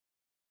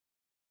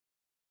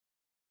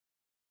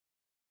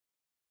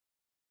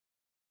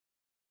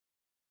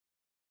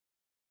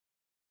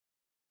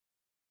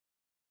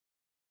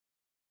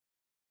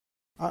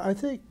I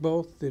think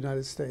both the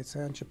United States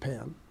and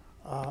Japan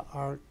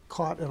are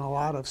caught in a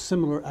lot of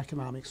similar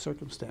economic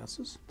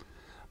circumstances.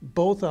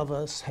 Both of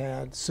us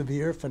had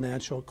severe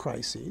financial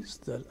crises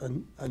that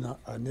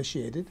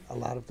initiated a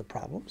lot of the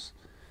problems.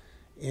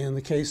 In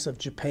the case of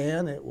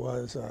Japan, it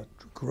was a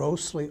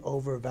grossly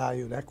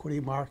overvalued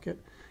equity market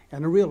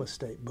and a real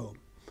estate boom.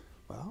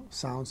 Well,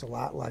 sounds a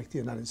lot like the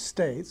United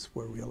States,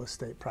 where real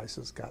estate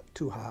prices got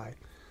too high.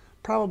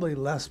 Probably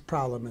less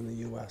problem in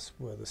the U.S.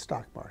 with the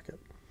stock market.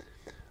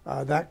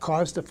 That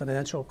caused a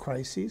financial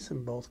crisis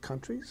in both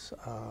countries.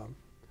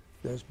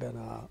 There's been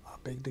a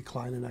big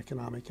decline in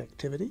economic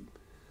activity.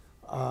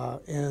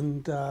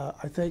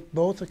 I think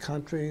both the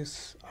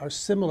countries are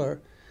similar,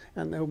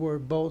 and they were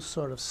both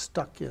sort of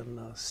stuck in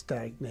a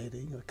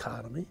stagnating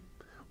economy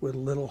with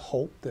little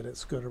hope that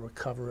it's going to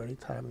recover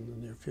anytime in the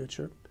near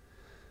future.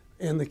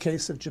 In the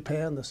case of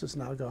Japan, this has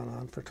now gone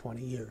on for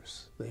 20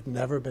 years. They've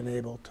never been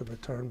able to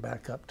return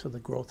back up to the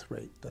growth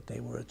rate that they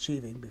were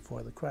achieving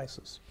before the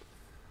crisis.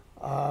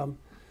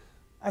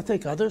 I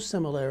think other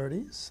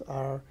similarities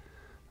are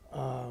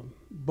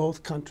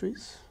both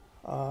countries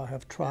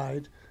have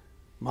tried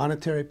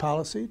monetary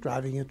policy,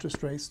 driving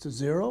interest rates to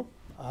zero,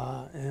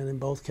 and in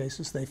both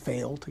cases they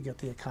failed to get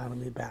the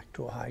economy back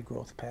to a high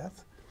growth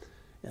path.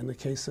 In the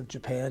case of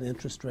Japan,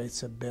 interest rates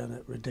have been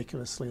at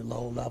ridiculously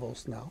low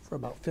levels now for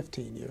about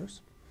 15 years.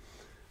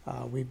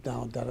 We've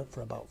now done it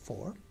for about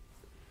 4.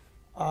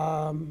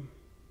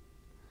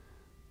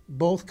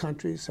 Both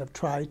countries have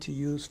tried to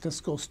use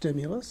fiscal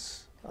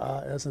stimulus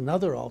as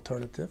another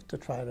alternative to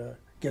try to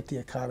get the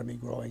economy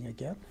growing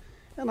again.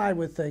 And I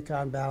would think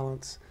on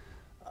balance,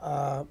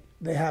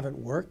 they haven't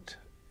worked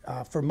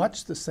for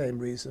much the same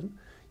reason.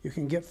 You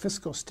can get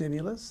fiscal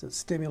stimulus, it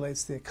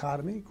stimulates the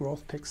economy,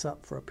 growth picks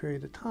up for a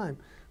period of time,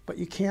 but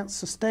you can't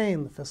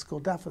sustain the fiscal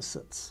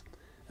deficits.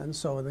 And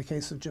so in the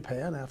case of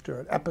Japan, after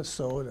an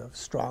episode of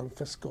strong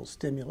fiscal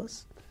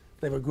stimulus,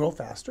 they would grow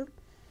faster,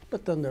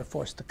 but then they're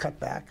forced to cut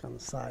back on the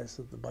size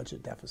of the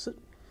budget deficit.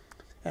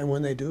 And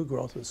when they do,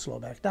 growth would slow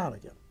back down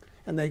again.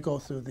 And they go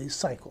through these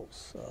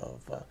cycles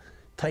of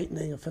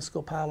tightening of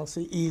fiscal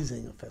policy,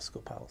 easing of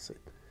fiscal policy.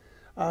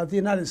 The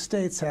United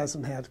States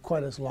hasn't had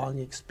quite as long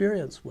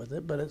experience with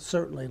it, but it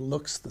certainly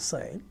looks the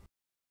same.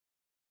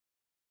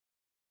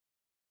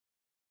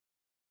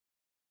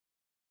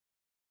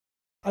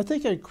 I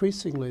think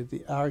increasingly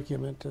the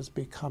argument is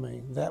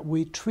becoming that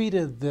we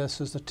treated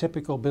this as a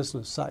typical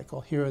business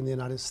cycle here in the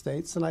United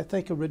States, and I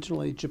think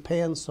originally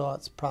Japan saw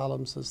its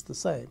problems as the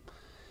same.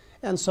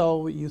 And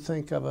so you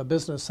think of a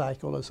business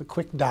cycle as a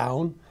quick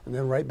down and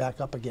then right back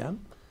up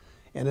again.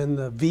 And in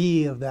the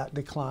V of that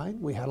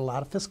decline, we had a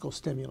lot of fiscal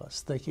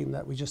stimulus, thinking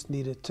that we just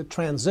needed to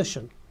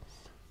transition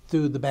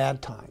through the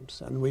bad times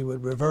and we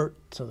would revert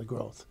to the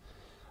growth.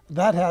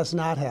 That has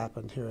not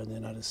happened here in the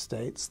United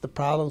States. The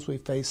problems we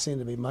face seem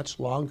to be much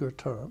longer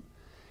term.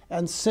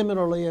 And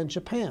similarly in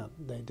Japan,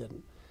 they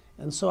didn't.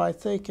 And so I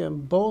think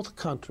in both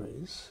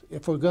countries,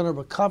 if we're going to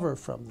recover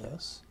from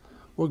this,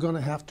 we're going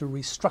to have to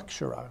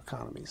restructure our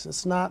economies.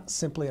 It's not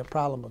simply a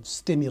problem of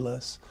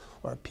stimulus,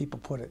 or people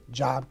put it,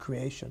 job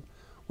creation.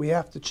 We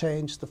have to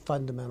change the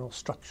fundamental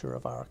structure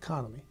of our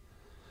economy.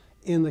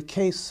 In the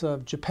case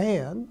of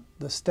Japan,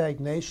 the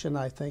stagnation,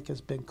 I think,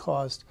 has been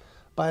caused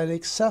by an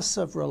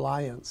excessive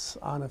reliance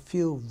on a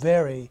few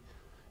very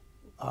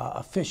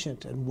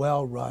efficient and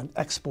well-run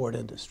export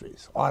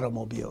industries.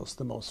 Automobiles,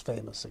 the most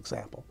famous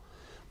example.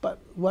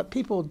 But what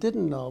people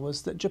didn't know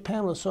was that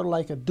Japan was sort of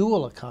like a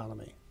dual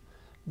economy,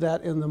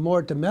 that in the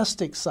more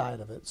domestic side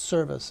of it,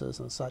 services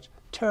and such,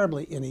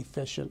 terribly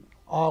inefficient,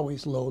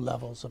 always low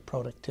levels of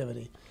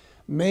productivity,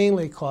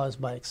 mainly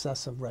caused by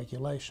excessive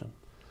regulation.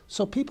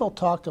 So people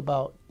talk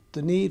about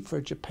the need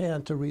for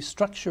Japan to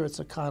restructure its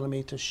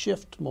economy to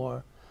shift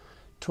more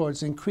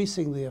towards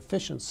increasing the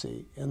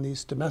efficiency in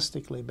these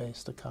domestically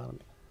based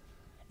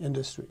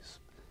industries.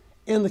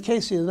 In the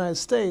case of the United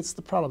States,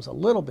 the problem's a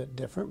little bit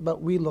different,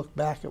 but we look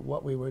back at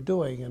what we were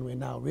doing and we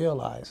now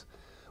realize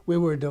we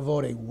were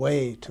devoting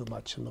way too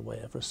much in the way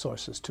of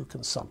resources to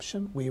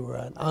consumption. We were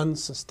an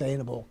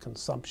unsustainable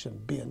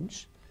consumption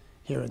binge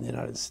here in the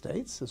United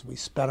States as we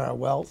spent our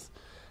wealth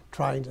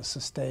trying to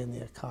sustain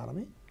the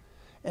economy.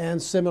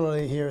 And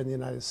similarly here in the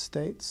United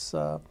States,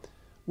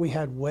 we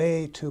had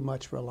way too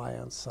much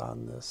reliance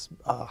on this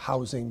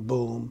housing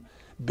boom,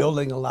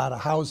 building a lot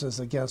of houses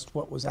against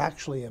what was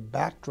actually a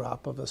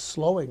backdrop of a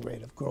slowing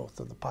rate of growth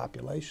of the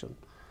population.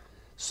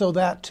 So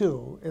that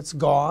too, it's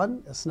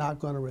gone, it's not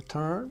going to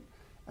return,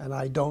 and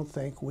I don't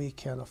think we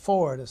can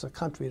afford as a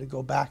country to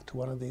go back to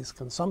one of these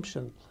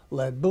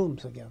consumption-led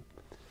booms again.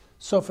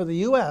 So for the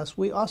U.S.,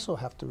 we also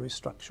have to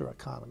restructure our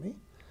economy.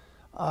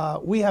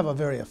 We have a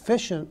very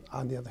efficient,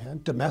 on the other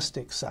hand,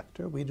 domestic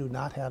sector. We do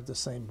not have the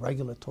same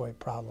regulatory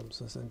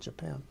problems as in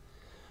Japan.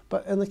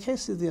 But in the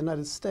case of the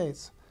United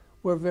States,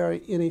 we're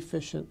very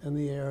inefficient in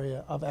the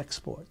area of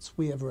exports.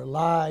 We have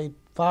relied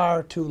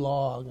far too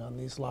long on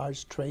these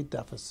large trade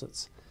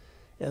deficits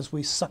as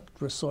we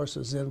sucked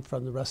resources in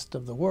from the rest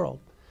of the world.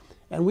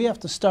 And we have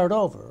to start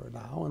over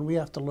now, and we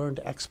have to learn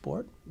to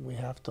export. We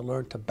have to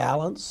learn to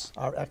balance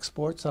our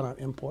exports and our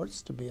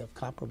imports to be of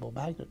comparable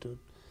magnitude.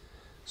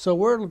 So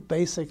we're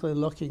basically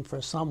looking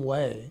for some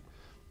way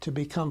to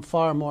become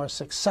far more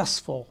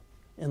successful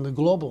in the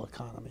global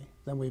economy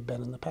than we've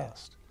been in the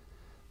past.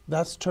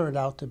 That's turned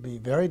out to be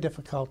very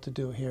difficult to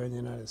do here in the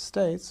United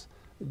States,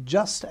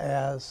 just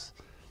as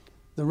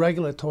the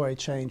regulatory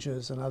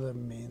changes and other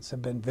means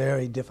have been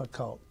very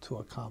difficult to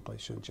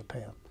accomplish in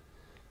Japan.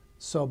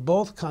 So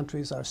both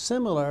countries are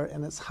similar,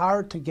 and it's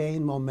hard to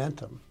gain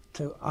momentum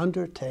to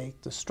undertake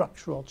the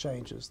structural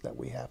changes that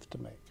we have to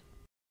make.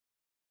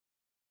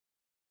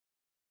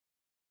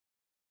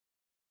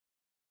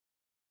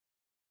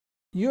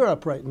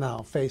 Europe right now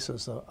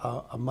faces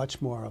a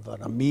much more of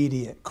an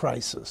immediate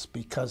crisis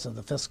because of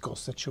the fiscal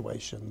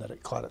situation that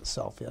it caught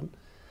itself in.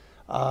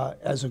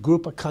 As a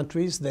group of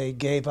countries, they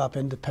gave up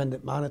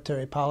independent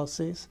monetary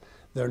policies.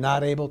 They're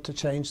not able to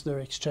change their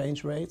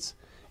exchange rates.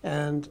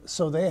 And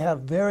so they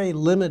have very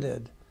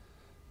limited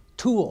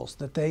tools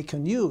that they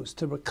can use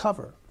to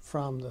recover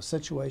from the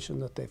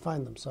situation that they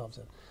find themselves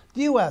in.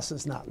 The U.S.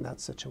 is not in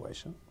that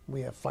situation.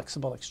 We have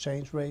flexible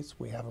exchange rates.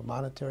 We have a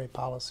monetary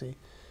policy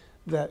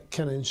that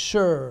can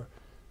ensure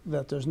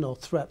that there's no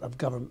threat of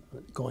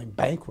government going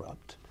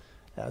bankrupt,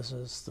 as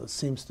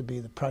seems to be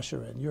the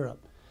pressure in Europe.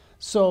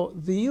 So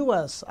the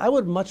U.S., I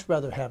would much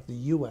rather have the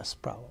U.S.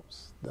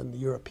 problems than the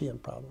European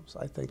problems.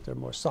 I think they're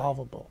more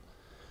solvable.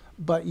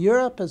 But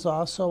Europe is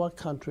also a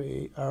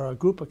country, or a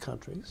group of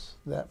countries,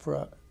 that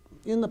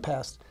in the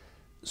past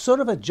sort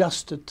of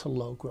adjusted to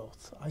low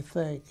growth. I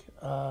think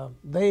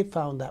they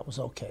found that was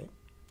okay.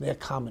 They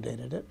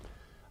accommodated it.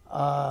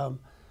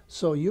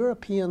 So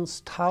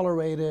Europeans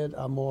tolerated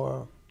a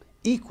more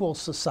equal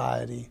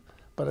society,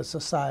 but a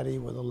society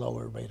with a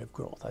lower rate of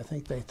growth. I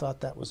think they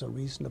thought that was a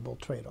reasonable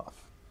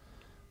trade-off.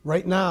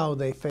 Right now,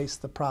 they face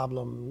the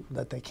problem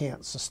that they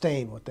can't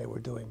sustain what they were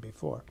doing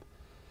before.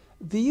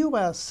 The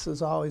U.S.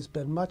 has always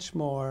been much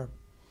more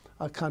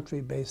a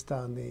country based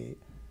on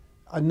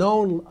a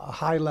known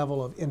high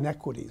level of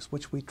inequities,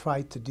 which we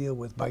tried to deal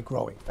with by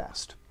growing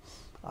fast.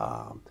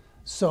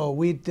 So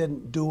we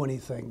didn't do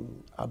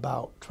anything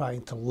about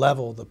trying to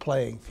level the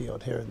playing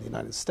field here in the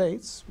United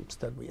States.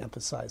 Instead, we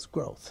emphasized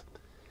growth.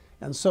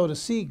 And so to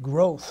see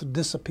growth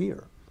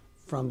disappear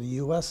from the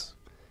U.S.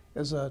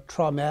 is a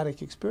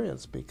traumatic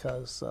experience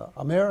because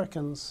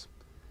Americans,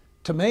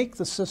 to make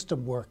the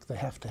system work, they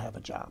have to have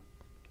a job.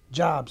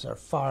 Jobs are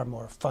far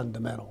more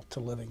fundamental to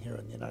living here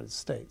in the United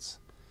States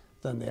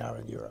than they are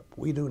in Europe.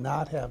 We do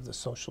not have the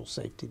social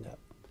safety net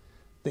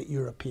that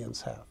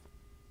Europeans have.